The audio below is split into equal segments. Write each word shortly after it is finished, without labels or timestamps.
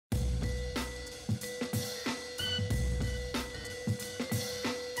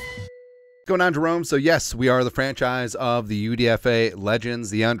going on, Jerome? So yes, we are the franchise of the UDFA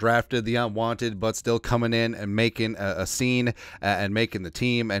legends, the undrafted, the unwanted, but still coming in and making a scene and making the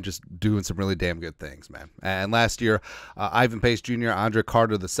team and just doing some really damn good things, man. And last year, Ivan Pace Jr., Andre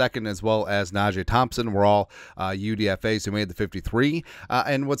Carter II, as well as Najee Thompson were all UDFAs who made the 53.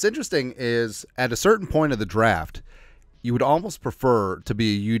 And what's interesting is at a certain point of the draft, you would almost prefer to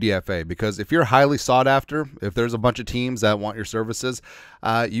be a UDFA because if you're highly sought after, if there's a bunch of teams that want your services,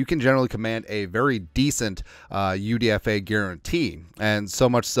 you can generally command a very decent UDFA guarantee. And so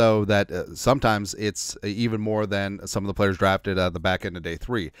much so that sometimes it's even more than some of the players drafted at the back end of day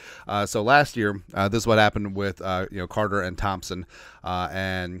 3. So last year, this is what happened with Carter and Thompson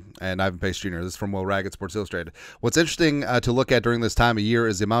and Ivan Pace Jr. This is from Will Raggett, Sports Illustrated. What's interesting to look at during this time of year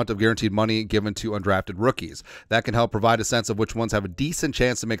is the amount of guaranteed money given to undrafted rookies. That can help provide a sense of which ones have a decent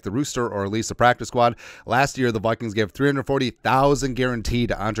chance to make the rooster or at least the practice squad. Last year, the Vikings gave $340,000 guaranteed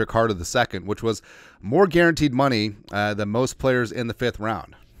to Andre Carter II, which was more guaranteed money than most players in the 5th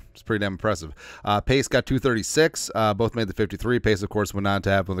round. It's pretty damn impressive. Pace got $236. Both made the 53. Pace, of course, went on to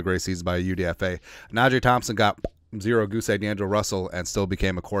have one of the great seasons by a UDFA. Najee Thompson got 0 goose egg D'Angelo Russell and still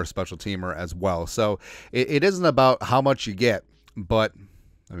became a core special teamer as well. So it isn't about how much you get, but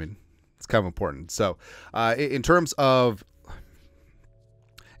I mean, it's kind of important. So in terms of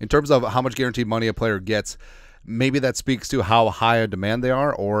how much guaranteed money a player gets, maybe that speaks to how high a demand they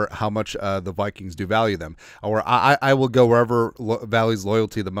are or how much the Vikings do value them. Or I will go wherever values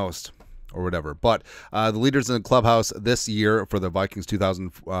loyalty the most or whatever. But the leaders in the clubhouse this year for the Vikings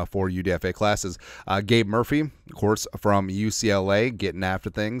 2004 UDFA classes, Gabe Murphy, of course, from UCLA, getting after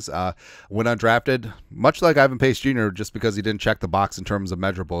things, went undrafted, much like Ivan Pace Jr., just because he didn't check the box in terms of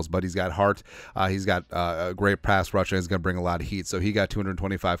measurables, but he's got heart, he's got a great pass rush, and he's going to bring a lot of heat. So he got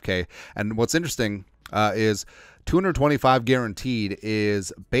 $225K. And what's interesting is $225 guaranteed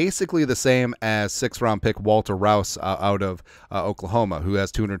is basically the same as 6th-round pick Walter Rouse out of Oklahoma, who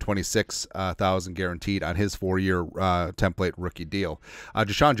has $226,000 guaranteed on his 4-year template rookie deal.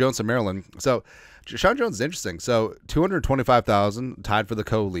 Deshaun Jones from Maryland. So Deshaun Jones is interesting. So $225,000 tied for the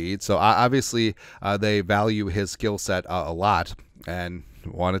co-lead. So obviously they value his skill set a lot and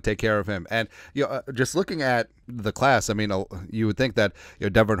want to take care of him. And just looking at the class, I mean, you would think that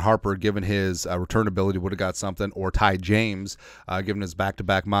Devin Harper, given his return ability, would have got something, or Ty James, given his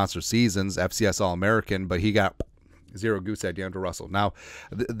back-to-back monster seasons, FCS All-American, but he got 0 goose egg D'Angelo Russell. Now,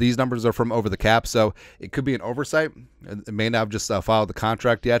 these numbers are from Over the Cap, so it could be an oversight. It may not have just filed the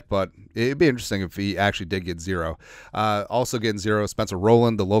contract yet, but it'd be interesting if he actually did get 0. Also getting 0, Spencer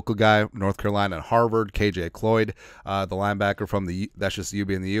Rowland, the local guy, North Carolina and Harvard, KJ Cloyd, the linebacker from that's just U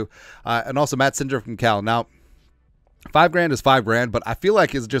being the U, and also Matt Sinder from Cal. Now, $5,000 is $5,000, but I feel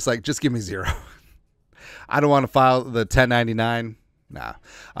like it's just like, just give me 0. I don't want to file the 1099. Nah.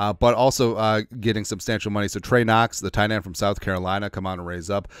 But also getting substantial money. So Trey Knox, the tight end from South Carolina, come on and raise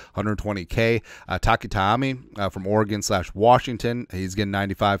up $120K. Taki Taami from Oregon/Washington, he's getting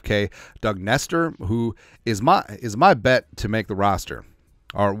 $95K. Doug Nestor, who is my bet to make the roster,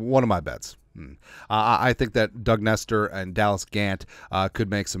 or one of my bets. I think that Doug Nestor and Dallas Gant could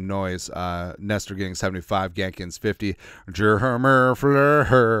make some noise. Nestor getting 75, Gant getting 50. Jerome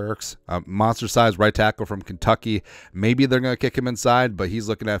Flurks, monster size right tackle from Kentucky. Maybe they're going to kick him inside, but he's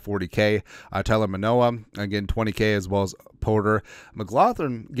looking at 40K. Tyler Manoa again 20K, as well as Porter.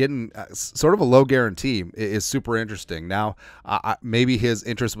 McLaughlin getting sort of a low guarantee is super interesting. Now, maybe his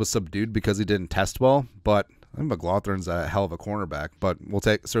interest was subdued because he didn't test well, but I think McLaughlin's a hell of a cornerback, but we'll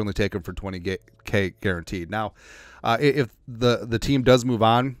certainly take him for 20K guaranteed. Now, if the team does move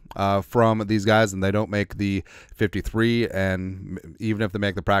on from these guys and they don't make the 53, and even if they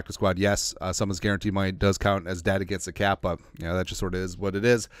make the practice squad, yes, some of this guaranteed money does count as dead against the cap, but that just sort of is what it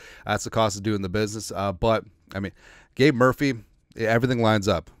is. That's the cost of doing the business. But I mean, Gabe Murphy, everything lines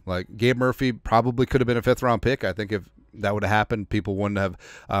up. Like, Gabe Murphy probably could have been a 5th-round pick. I think if that would have happened, people wouldn't have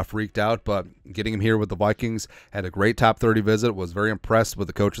freaked out, but getting him here with the Vikings, had a great top 30 visit, was very impressed with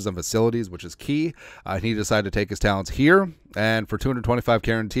the coaches and facilities, which is key. He decided to take his talents here, and for $225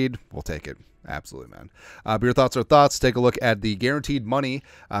 guaranteed, we'll take it. Absolutely, man. But your thoughts are thoughts. Take a look at the guaranteed money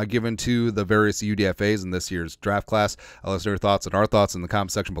given to the various UDFAs in this year's draft class. Let us know your thoughts and our thoughts in the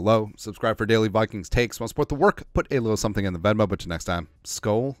comment section below. Subscribe for daily Vikings takes. Want to support the work? Put a little something in the Venmo. But till next time,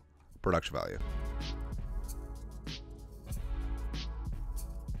 Skull Production Value.